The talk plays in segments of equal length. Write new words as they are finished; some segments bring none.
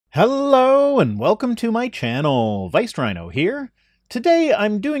Hello and welcome to my channel, Rhino here. Today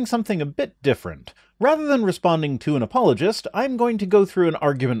I'm doing something a bit different. Rather than responding to an apologist, I'm going to go through an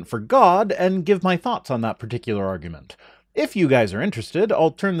argument for God and give my thoughts on that particular argument. If you guys are interested,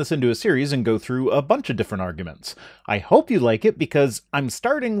 I'll turn this into a series and go through a bunch of different arguments. I hope you like it because I'm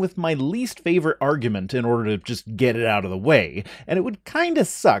starting with my least favorite argument in order to just get it out of the way, and it would kinda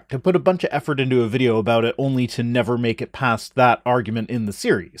suck to put a bunch of effort into a video about it only to never make it past that argument in the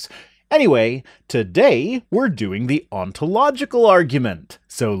series. Anyway, today we're doing the ontological argument,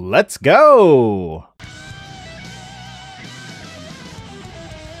 so let's go!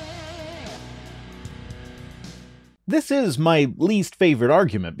 This is my least favorite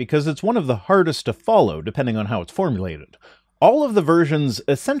argument because it's one of the hardest to follow depending on how it's formulated. All of the versions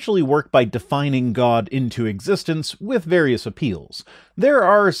essentially work by defining God into existence with various appeals. There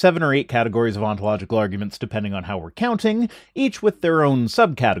are 7 or 8 categories of ontological arguments depending on how we're counting, each with their own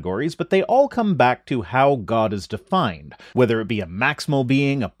subcategories, but they all come back to how God is defined, whether it be a maximal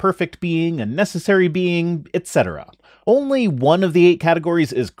being, a perfect being, a necessary being, etc. Only one of the 8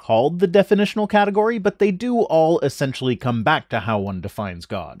 categories is called the definitional category, but they do all essentially come back to how one defines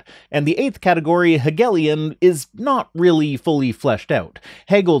God. And the 8th category, Hegelian, is not really fully fleshed out.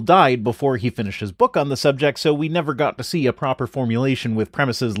 Hegel died before he finished his book on the subject, so we never got to see a proper formulation with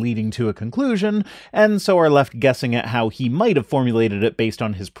premises leading to a conclusion, and so are left guessing at how he might have formulated it based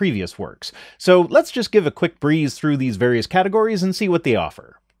on his previous works. So let's just give a quick breeze through these various categories and see what they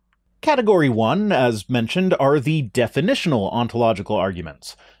offer. Category 1, as mentioned, are the definitional ontological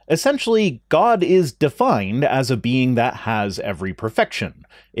arguments. Essentially, God is defined as a being that has every perfection.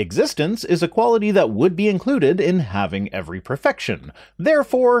 Existence is a quality that would be included in having every perfection.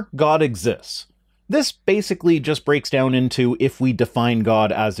 Therefore, God exists. This basically just breaks down into if we define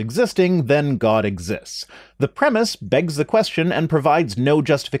God as existing, then God exists. The premise begs the question and provides no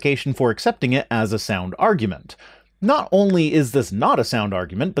justification for accepting it as a sound argument. Not only is this not a sound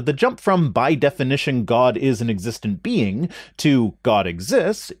argument, but the jump from by definition God is an existent being to God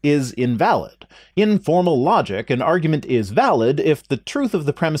exists is invalid. In formal logic, an argument is valid if the truth of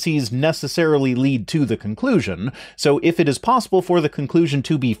the premises necessarily lead to the conclusion, so if it is possible for the conclusion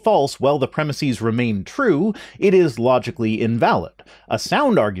to be false while the premises remain true, it is logically invalid. A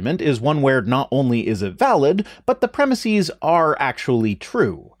sound argument is one where not only is it valid, but the premises are actually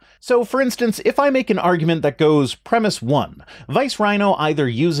true. So, for instance, if I make an argument that goes, Premise 1, Rhino either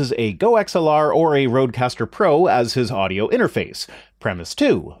uses a Go XLR or a Rodecaster Pro as his audio interface. Premise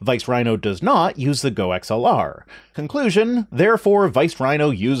 2, Rhino does not use the Go XLR. Conclusion, therefore Rhino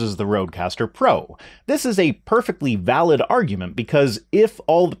uses the Rodecaster Pro. This is a perfectly valid argument because if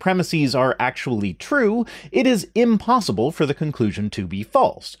all the premises are actually true, it is impossible for the conclusion to be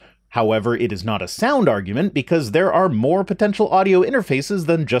false. However, it is not a sound argument because there are more potential audio interfaces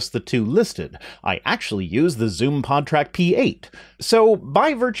than just the 2 listed. I actually use the Zoom PodTrack P8. So,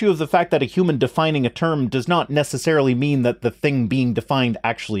 by virtue of the fact that a human defining a term does not necessarily mean that the thing being defined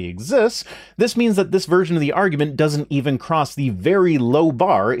actually exists, this means that this version of the argument doesn't even cross the very low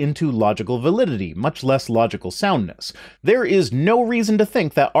bar into logical validity, much less logical soundness. There is no reason to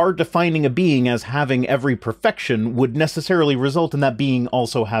think that our defining a being as having every perfection would necessarily result in that being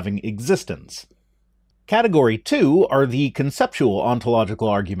also having existence. Category 2 are the conceptual ontological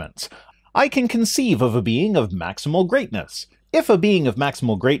arguments. I can conceive of a being of maximal greatness. If a being of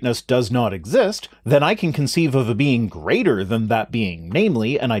maximal greatness does not exist, then I can conceive of a being greater than that being,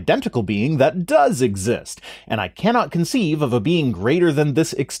 namely an identical being that does exist, and I cannot conceive of a being greater than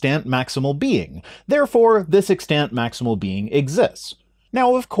this extant maximal being. Therefore, this extant maximal being exists.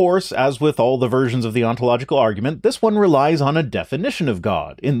 Now, of course, as with all the versions of the ontological argument, this one relies on a definition of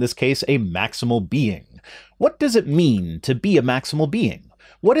God, in this case a maximal being. What does it mean to be a maximal being?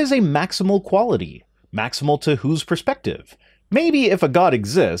 What is a maximal quality? Maximal to whose perspective? Maybe if a god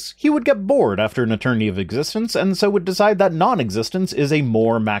exists, he would get bored after an eternity of existence, and so would decide that non-existence is a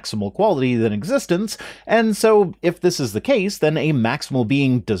more maximal quality than existence, and so if this is the case, then a maximal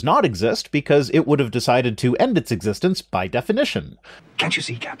being does not exist because it would have decided to end its existence by definition. Can't you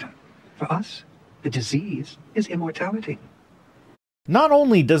see, Captain? For us, the disease is immortality. Not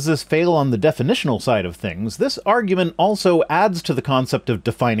only does this fail on the definitional side of things, this argument also adds to the concept of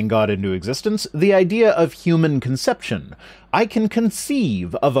defining God into existence the idea of human conception. I can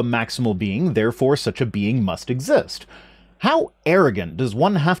conceive of a maximal being, therefore such a being must exist. How arrogant does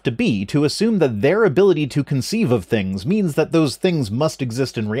one have to be to assume that their ability to conceive of things means that those things must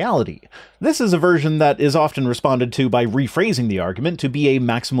exist in reality? This is a version that is often responded to by rephrasing the argument to be a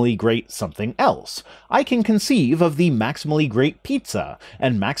maximally great something else. I can conceive of the maximally great pizza,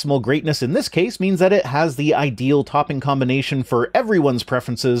 and maximal greatness in this case means that it has the ideal topping combination for everyone's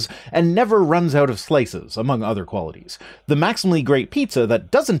preferences and never runs out of slices, among other qualities. The maximally great pizza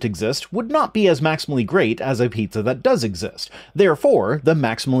that doesn't exist would not be as maximally great as a pizza that does exist. Therefore, the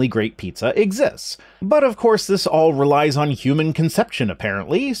maximally great pizza exists. But of course this all relies on human conception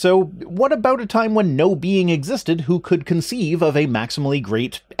apparently, so what about a time when no being existed who could conceive of a maximally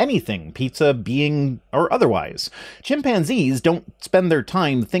great anything, pizza, being, or otherwise? Chimpanzees don't spend their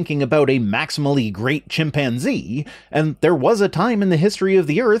time thinking about a maximally great chimpanzee, and there was a time in the history of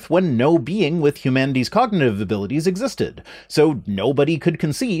the Earth when no being with humanity's cognitive abilities existed, so nobody could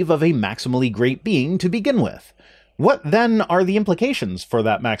conceive of a maximally great being to begin with. What then are the implications for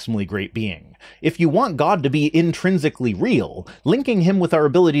that maximally great being? If you want God to be intrinsically real, linking him with our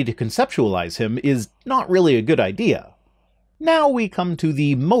ability to conceptualize him is not really a good idea. Now we come to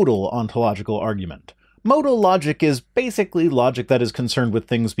the modal ontological argument. Modal logic is basically logic that is concerned with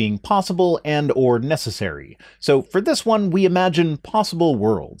things being possible and or necessary. So for this one, we imagine possible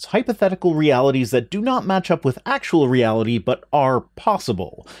worlds, hypothetical realities that do not match up with actual reality but are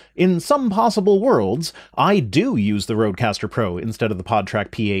possible. In some possible worlds, I do use the Rodecaster Pro instead of the PodTrack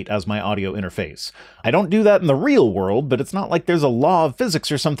P8 as my audio interface. I don't do that in the real world, but it's not like there's a law of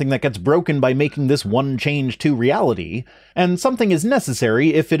physics or something that gets broken by making this one change to reality. And something is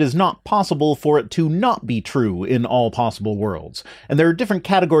necessary if it is not possible for it to not be true in all possible worlds. And there are different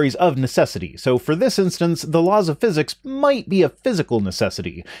categories of necessity, so for this instance, the laws of physics might be a physical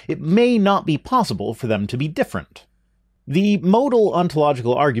necessity. It may not be possible for them to be different. The modal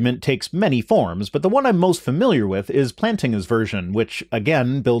ontological argument takes many forms, but the one I'm most familiar with is Plantinga's version, which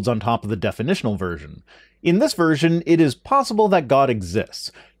again builds on top of the definitional version. In this version, it is possible that God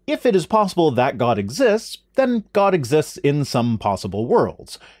exists. If it is possible that God exists, then God exists in some possible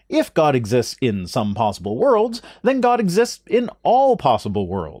worlds. If God exists in some possible worlds, then God exists in all possible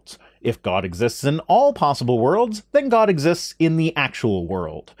worlds. If God exists in all possible worlds, then God exists in the actual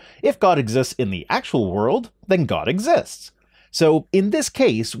world. If God exists in the actual world, then God exists. So in this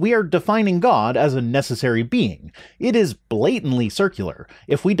case, we are defining God as a necessary being. It is blatantly circular.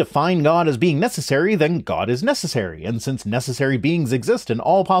 If we define God as being necessary, then God is necessary, and since necessary beings exist in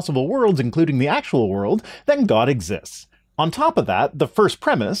all possible worlds, including the actual world, then God exists. On top of that, the first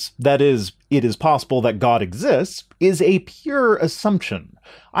premise, that is, it is possible that God exists, is a pure assumption.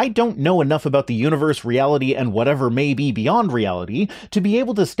 I don't know enough about the universe, reality, and whatever may be beyond reality to be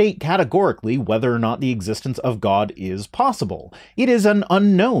able to state categorically whether or not the existence of God is possible. It is an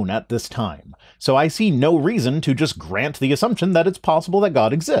unknown at this time, so I see no reason to just grant the assumption that it's possible that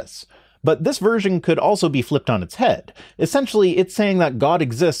God exists. But this version could also be flipped on its head. Essentially, it's saying that God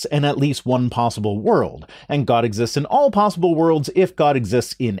exists in at least one possible world, and God exists in all possible worlds if God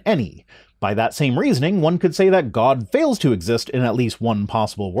exists in any. By that same reasoning, one could say that God fails to exist in at least one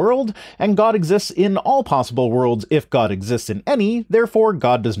possible world, and God exists in all possible worlds if God exists in any, therefore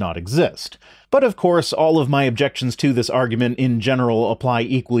God does not exist. But of course, all of my objections to this argument in general apply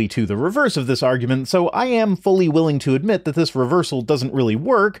equally to the reverse of this argument, so I am fully willing to admit that this reversal doesn't really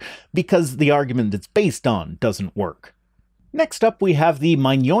work, because the argument it's based on doesn't work. Next up we have the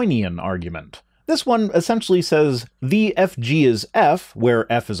Meinonian argument. This one essentially says the if G is F, where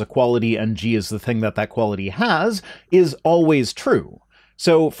F is a quality and G is the thing that that quality has, is always true.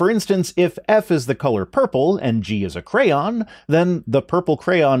 So, for instance, if F is the color purple and G is a crayon, then the purple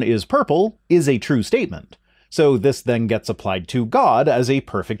crayon is purple is a true statement. So this then gets applied to God as a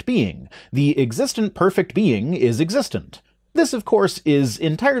perfect being. The existent perfect being is existent. This, of course, is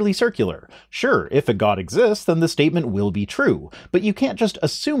entirely circular. Sure, if a God exists, then the statement will be true, but you can't just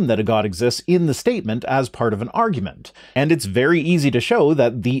assume that a God exists in the statement as part of an argument. And it's very easy to show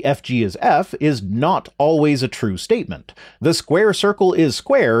that the FG is F is not always a true statement. The square circle is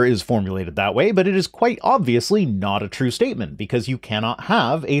square is formulated that way, but it is quite obviously not a true statement, because you cannot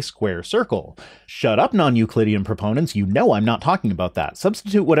have a square circle. Shut up, non-Euclidean proponents, you know I'm not talking about that.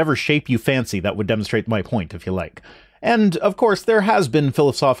 Substitute whatever shape you fancy that would demonstrate my point if you like. And, of course, there has been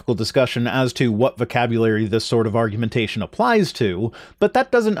philosophical discussion as to what vocabulary this sort of argumentation applies to, but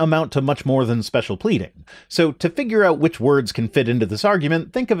that doesn't amount to much more than special pleading. So to figure out which words can fit into this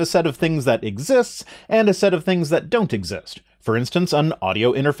argument, think of a set of things that exists and a set of things that don't exist. For instance, an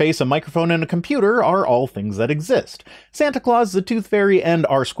audio interface, a microphone, and a computer are all things that exist. Santa Claus, the Tooth Fairy, and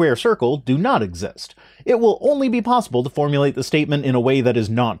our square circle do not exist. It will only be possible to formulate the statement in a way that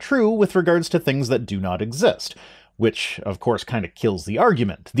is not true with regards to things that do not exist. which of course kind of kills the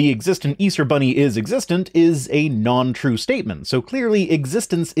argument. The existent Easter Bunny is existent is a non-true statement, so clearly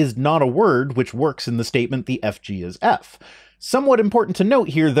existence is not a word which works in the statement the FG is F. Somewhat important to note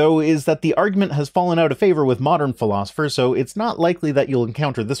here, though, is that the argument has fallen out of favor with modern philosophers, so it's not likely that you'll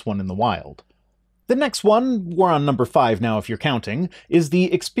encounter this one in the wild. The next one, we're on number 5 now if you're counting, is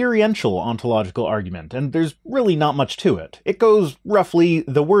the experiential ontological argument, and there's really not much to it. It goes roughly,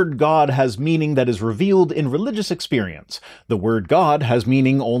 the word God has meaning that is revealed in religious experience. The word God has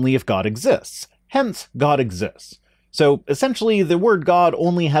meaning only if God exists. Hence, God exists. So, essentially, the word God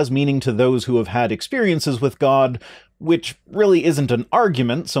only has meaning to those who have had experiences with God, which really isn't an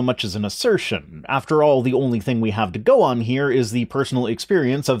argument so much as an assertion. After all, the only thing we have to go on here is the personal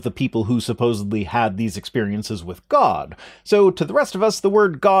experience of the people who supposedly had these experiences with God. So to the rest of us, the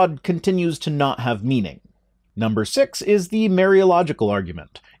word God continues to not have meaning. Number 6 is the Mariological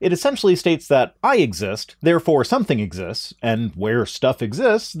argument. It essentially states that I exist, therefore something exists, and where stuff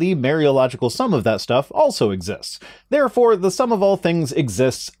exists, the Mariological sum of that stuff also exists. Therefore, the sum of all things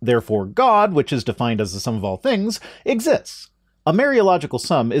exists, therefore God, which is defined as the sum of all things, exists. A Mariological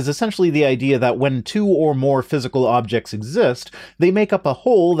sum is essentially the idea that when two or more physical objects exist, they make up a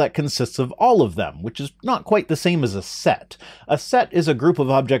whole that consists of all of them, which is not quite the same as a set. A set is a group of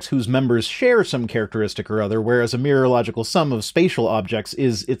objects whose members share some characteristic or other, whereas a Mariological sum of spatial objects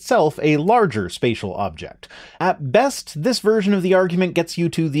is itself a larger spatial object. At best, this version of the argument gets you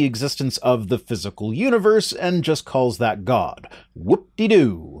to the existence of the physical universe and just calls that God.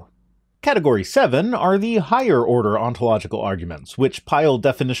 Whoop-de-doo. Category 7 are the higher-order ontological arguments, which pile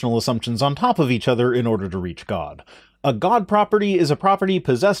definitional assumptions on top of each other in order to reach God. A God property is a property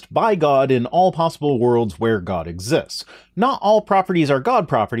possessed by God in all possible worlds where God exists. Not all properties are God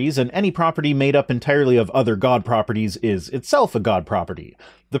properties, and any property made up entirely of other God properties is itself a God property.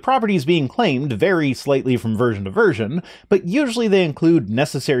 The properties being claimed vary slightly from version to version, but usually they include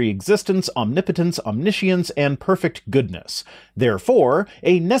necessary existence, omnipotence, omniscience, and perfect goodness. Therefore,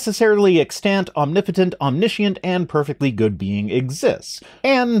 a necessarily extant, omnipotent, omniscient, and perfectly good being exists,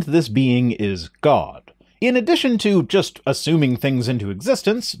 and this being is God. In addition to just assuming things into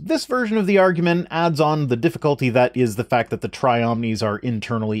existence, this version of the argument adds on the difficulty that is the fact that the triomnies are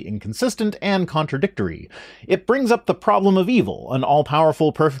internally inconsistent and contradictory. It brings up the problem of evil. An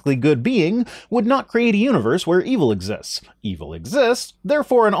all-powerful, perfectly good being would not create a universe where evil exists. Evil exists,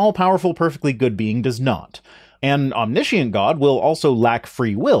 therefore an all-powerful, perfectly good being does not. An omniscient God will also lack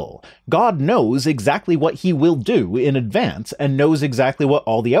free will. God knows exactly what he will do in advance and knows exactly what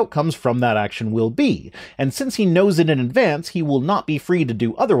all the outcomes from that action will be. And since he knows it in advance, he will not be free to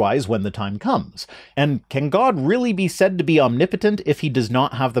do otherwise when the time comes. And can God really be said to be omnipotent if he does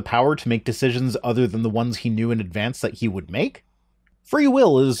not have the power to make decisions other than the ones he knew in advance that he would make? Free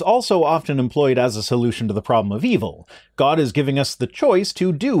will is also often employed as a solution to the problem of evil. God is giving us the choice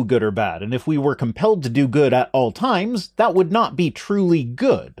to do good or bad, and if we were compelled to do good at all times, that would not be truly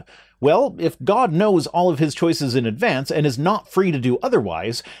good. Well, if God knows all of his choices in advance and is not free to do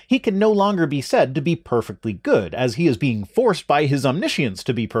otherwise, he can no longer be said to be perfectly good, as he is being forced by his omniscience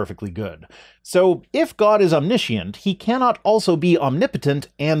to be perfectly good. So, if God is omniscient, he cannot also be omnipotent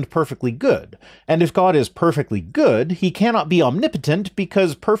and perfectly good. And if God is perfectly good, he cannot be omnipotent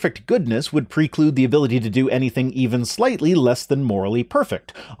because perfect goodness would preclude the ability to do anything even slightly less than morally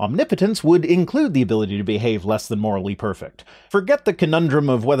perfect. Omnipotence would include the ability to behave less than morally perfect. Forget the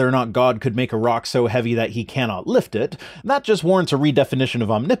conundrum of whether or not God could make a rock so heavy that he cannot lift it. That just warrants a redefinition of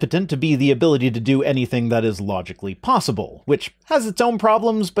omnipotent to be the ability to do anything that is logically possible, which has its own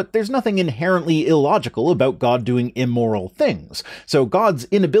problems, but there's nothing inherently illogical about God doing immoral things. So God's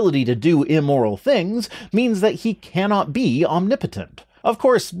inability to do immoral things means that he cannot be omnipotent. Of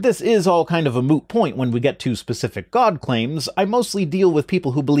course, this is all kind of a moot point when we get to specific God claims. I mostly deal with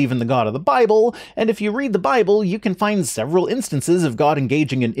people who believe in the God of the Bible, and if you read the Bible, you can find several instances of God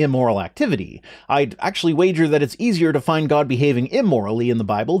engaging in immoral activity. I'd actually wager that it's easier to find God behaving immorally in the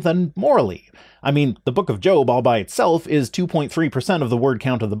Bible than morally. I mean, the book of Job all by itself is 2.3% of the word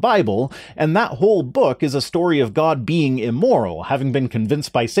count of the Bible, and that whole book is a story of God being immoral, having been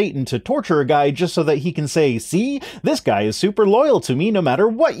convinced by Satan to torture a guy just so that he can say, "See, this guy is super loyal to me no matter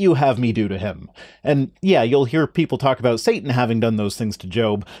what you have me do to him." And yeah, you'll hear people talk about Satan having done those things to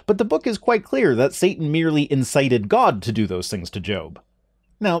Job, but the book is quite clear that Satan merely incited God to do those things to Job.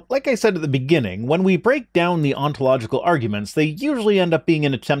 Now, like I said at the beginning, when we break down the ontological arguments, they usually end up being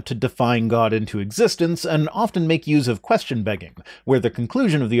an attempt to define God into existence, and often make use of question begging, where the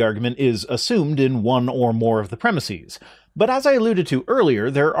conclusion of the argument is assumed in one or more of the premises. But as I alluded to earlier,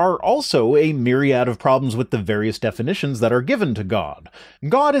 there are also a myriad of problems with the various definitions that are given to God.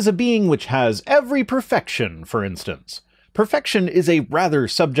 God is a being which has every perfection, for instance. Perfection is a rather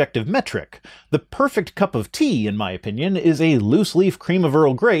subjective metric. The perfect cup of tea, in my opinion, is a loose-leaf cream of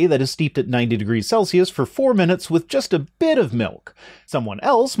Earl Grey that is steeped at 90 degrees Celsius for 4 minutes with just a bit of milk. Someone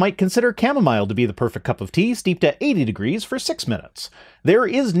else might consider chamomile to be the perfect cup of tea steeped at 80 degrees for 6 minutes. There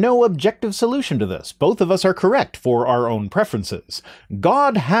is no objective solution to this. Both of us are correct for our own preferences.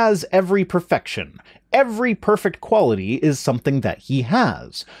 God has every perfection. Every perfect quality is something that he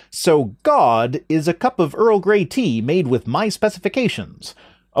has. So God is a cup of Earl Grey tea made with my specifications.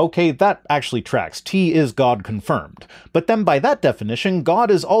 Okay, that actually tracks. Tea is God confirmed. But then by that definition, God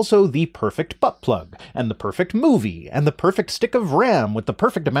is also the perfect butt plug, and the perfect movie, and the perfect stick of RAM with the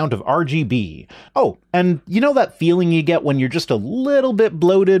perfect amount of RGB. Oh, and you know that feeling you get when you're just a little bit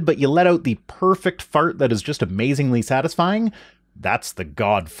bloated, but you let out the perfect fart that is just amazingly satisfying? That's the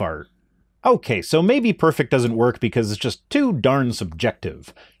God fart. Okay, so maybe perfect doesn't work because it's just too darn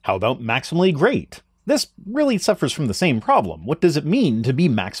subjective. How about maximally great? This really suffers from the same problem. What does it mean to be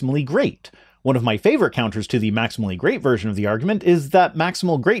maximally great? One of my favorite counters to the maximally great version of the argument is that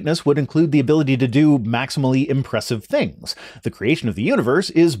maximal greatness would include the ability to do maximally impressive things. The creation of the universe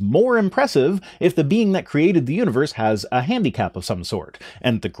is more impressive if the being that created the universe has a handicap of some sort,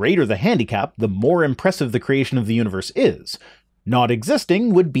 and the greater the handicap, the more impressive the creation of the universe is. Not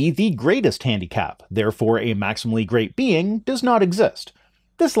existing would be the greatest handicap, therefore a maximally great being does not exist.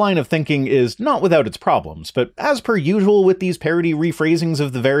 This line of thinking is not without its problems, but as per usual with these parody rephrasings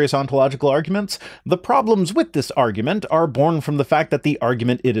of the various ontological arguments, the problems with this argument are born from the fact that the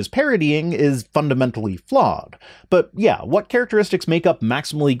argument it is parodying is fundamentally flawed. But yeah, what characteristics make up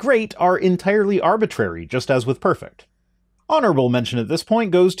maximally great are entirely arbitrary, just as with perfect. Honorable mention at this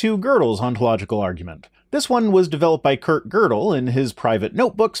point goes to Gödel's ontological argument. This one was developed by Kurt Gödel in his private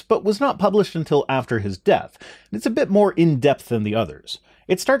notebooks, but was not published until after his death. It's a bit more in-depth than the others.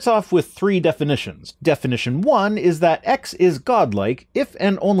 It starts off with 3 definitions. Definition 1 is that X is godlike if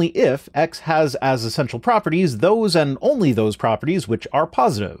and only if X has as essential properties those and only those properties which are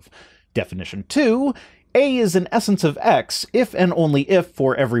positive. Definition 2, A is an essence of X if and only if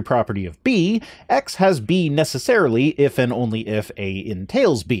for every property of B, X has B necessarily if and only if A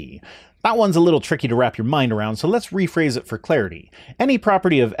entails B. That one's a little tricky to wrap your mind around, so let's rephrase it for clarity. Any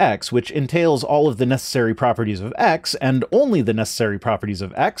property of X which entails all of the necessary properties of X, and only the necessary properties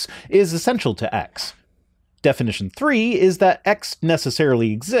of X, is essential to X. Definition 3 is that X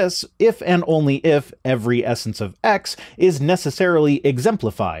necessarily exists if and only if every essence of X is necessarily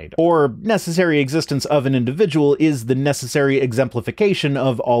exemplified, or necessary existence of an individual is the necessary exemplification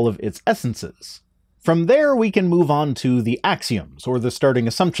of all of its essences. From there, we can move on to the axioms, or the starting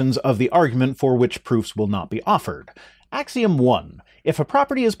assumptions of the argument for which proofs will not be offered. Axiom 1. If a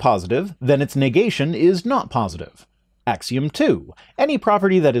property is positive, then its negation is not positive. Axiom 2. Any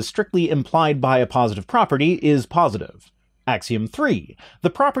property that is strictly implied by a positive property is positive. Axiom 3. The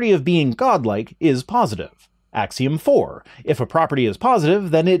property of being godlike is positive. Axiom 4. If a property is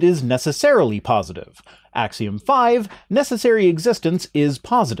positive, then it is necessarily positive. Axiom 5. Necessary existence is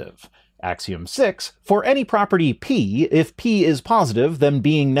positive. Axiom 6, for any property P, if P is positive, then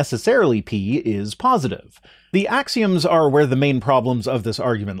being necessarily P is positive. The axioms are where the main problems of this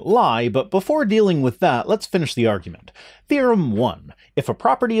argument lie, but before dealing with that, let's finish the argument. Theorem 1. If a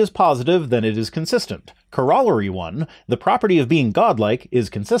property is positive, then it is consistent. Corollary 1. The property of being godlike is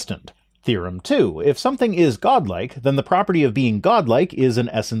consistent. Theorem 2. If something is godlike, then the property of being godlike is an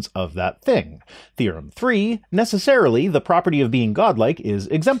essence of that thing. Theorem 3. Necessarily, the property of being godlike is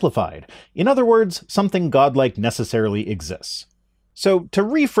exemplified. In other words, something godlike necessarily exists. So, to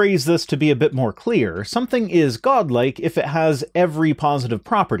rephrase this to be a bit more clear, something is godlike if it has every positive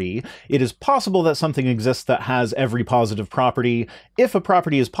property. It is possible that something exists that has every positive property. If a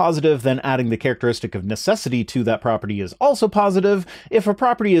property is positive, then adding the characteristic of necessity to that property is also positive. If a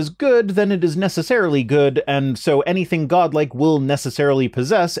property is good, then it is necessarily good, and so anything godlike will necessarily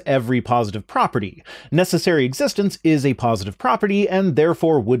possess every positive property. Necessary existence is a positive property, and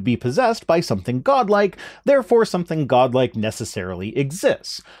therefore would be possessed by something godlike, therefore something godlike necessarily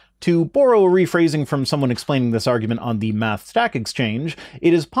exists. To borrow a rephrasing from someone explaining this argument on the Math Stack Exchange,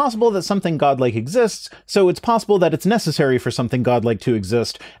 it is possible that something godlike exists, so it's possible that it's necessary for something godlike to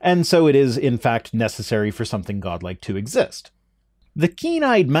exist, and so it is in fact necessary for something godlike to exist. The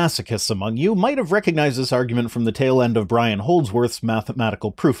keen-eyed masochists among you might have recognized this argument from the tail end of Brian Holdsworth's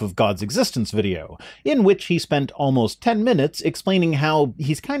Mathematical Proof of God's Existence video, in which he spent almost 10 minutes explaining how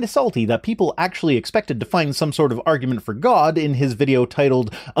he's kinda salty that people actually expected to find some sort of argument for God in his video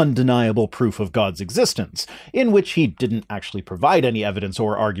titled Undeniable Proof of God's Existence, in which he didn't actually provide any evidence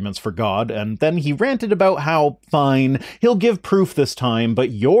or arguments for God, and then he ranted about how, fine, he'll give proof this time,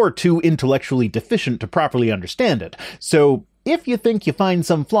 but you're too intellectually deficient to properly understand it, so if you think you find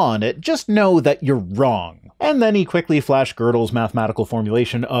some flaw in it, just know that you're wrong. And then he quickly flashed Gödel's mathematical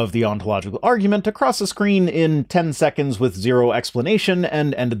formulation of the ontological argument across the screen in 10 seconds with zero explanation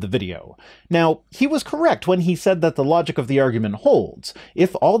and ended the video. Now, he was correct when he said that the logic of the argument holds.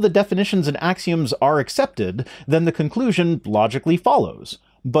 If all the definitions and axioms are accepted, then the conclusion logically follows.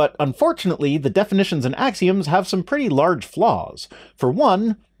 But unfortunately, the definitions and axioms have some pretty large flaws. For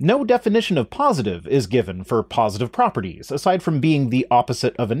one, no definition of positive is given for positive properties, aside from being the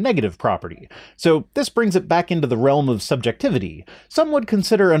opposite of a negative property. So this brings it back into the realm of subjectivity. Some would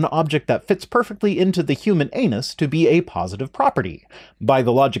consider an object that fits perfectly into the human anus to be a positive property. By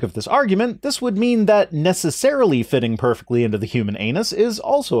the logic of this argument, this would mean that necessarily fitting perfectly into the human anus is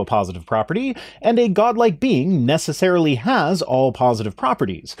also a positive property, and a godlike being necessarily has all positive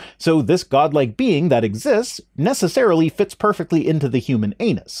properties. So this godlike being that exists necessarily fits perfectly into the human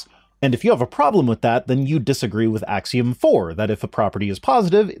anus. And if you have a problem with that, then you disagree with axiom 4, that if a property is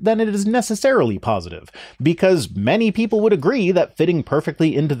positive, then it is necessarily positive, because many people would agree that fitting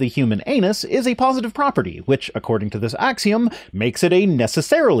perfectly into the human anus is a positive property, which, according to this axiom, makes it a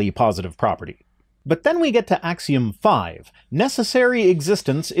necessarily positive property. But then we get to axiom 5, necessary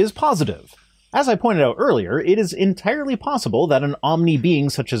existence is positive. As I pointed out earlier, it is entirely possible that an omni-being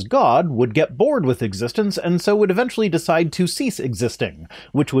such as God would get bored with existence and so would eventually decide to cease existing,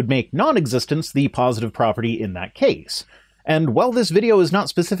 which would make non-existence the positive property in that case. And while this video is not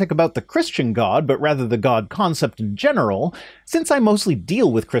specific about the Christian God, but rather the God concept in general, since I mostly deal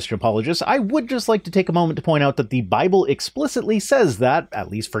with Christian apologists, I would just like to take a moment to point out that the Bible explicitly says that,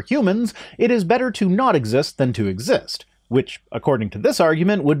 at least for humans, it is better to not exist than to exist. Which, according to this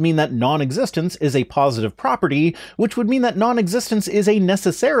argument, would mean that non-existence is a positive property, which would mean that non-existence is a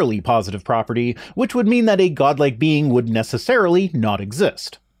necessarily positive property, which would mean that a godlike being would necessarily not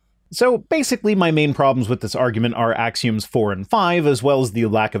exist. So basically my main problems with this argument are axioms 4 and 5, as well as the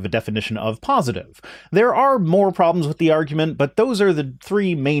lack of a definition of positive. There are more problems with the argument, but those are the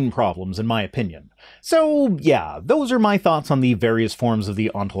 3 main problems in my opinion. So yeah, those are my thoughts on the various forms of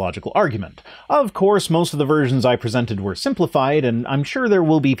the ontological argument. Of course, most of the versions I presented were simplified, and I'm sure there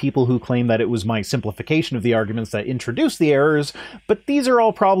will be people who claim that it was my simplification of the arguments that introduced the errors, but these are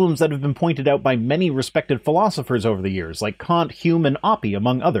all problems that have been pointed out by many respected philosophers over the years, like Kant, Hume, and Oppie,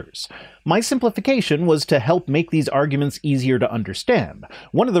 among others. My simplification was to help make these arguments easier to understand.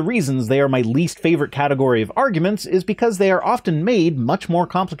 One of the reasons they are my least favorite category of arguments is because they are often made much more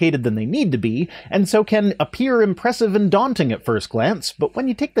complicated than they need to be, and so can appear impressive and daunting at first glance, but when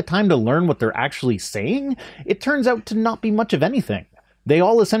you take the time to learn what they're actually saying, it turns out to not be much of anything. They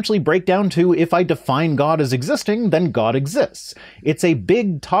all essentially break down to, if I define God as existing, then God exists. It's a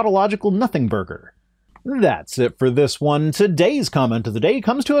big tautological nothing burger. That's it for this one. Today's comment of the day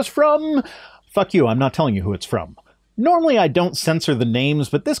comes to us from... Fuck you, I'm not telling you who it's from. Normally I don't censor the names,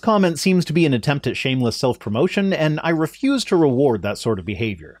 but this comment seems to be an attempt at shameless self-promotion, and I refuse to reward that sort of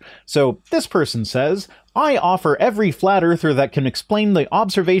behavior. So this person says, I offer every flat earther that can explain the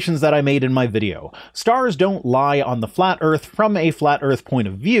observations that I made in my video. Stars don't lie on the flat earth from a flat earth point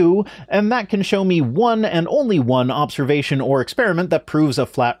of view, and that can show me one and only one observation or experiment that proves a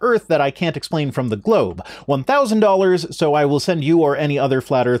flat earth that I can't explain from the globe. $1,000, so I will send you or any other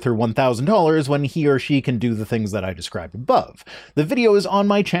flat earther $1,000 when he or she can do the things that I described above. The video is on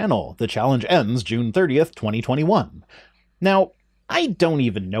my channel. The challenge ends June 30th, 2021. Now, I don't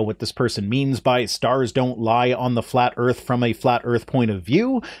even know what this person means by stars don't lie on the flat earth from a flat earth point of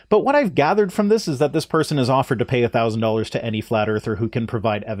view, but what I've gathered from this is that this person has offered to pay $1,000 to any flat earther who can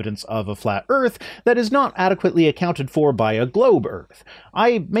provide evidence of a flat earth that is not adequately accounted for by a globe earth.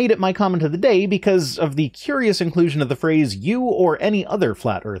 I made it my comment of the day because of the curious inclusion of the phrase you or any other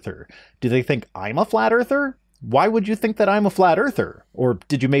flat earther. Do they think I'm a flat earther? Why would you think that I'm a flat earther? Or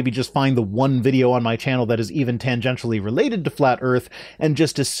did you maybe just find the one video on my channel that is even tangentially related to flat earth and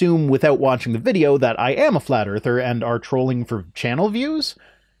just assume without watching the video that I am a flat earther and are trolling for channel views?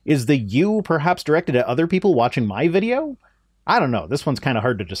 Is the you perhaps directed at other people watching my video? I don't know, this one's kind of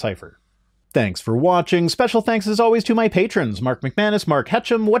hard to decipher. Thanks for watching. Special thanks as always to my patrons, Mark McManus, Mark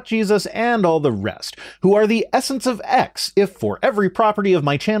Hetcham, What Jesus, and all the rest, who are the essence of X, if for every property of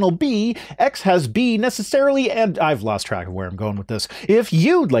my channel B, X has B necessarily, and I've lost track of where I'm going with this. If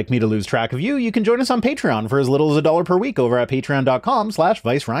you'd like me to lose track of you, you can join us on Patreon for as little as $1 per week over at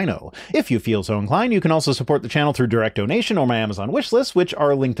patreon.com/ViceRhino. If you feel so inclined, you can also support the channel through direct donation or my Amazon wishlist, which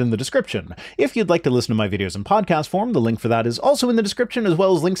are linked in the description. If you'd like to listen to my videos in podcast form, the link for that is also in the description, as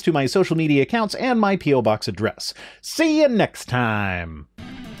well as links to my social media accounts and my P.O. Box address. See you next time!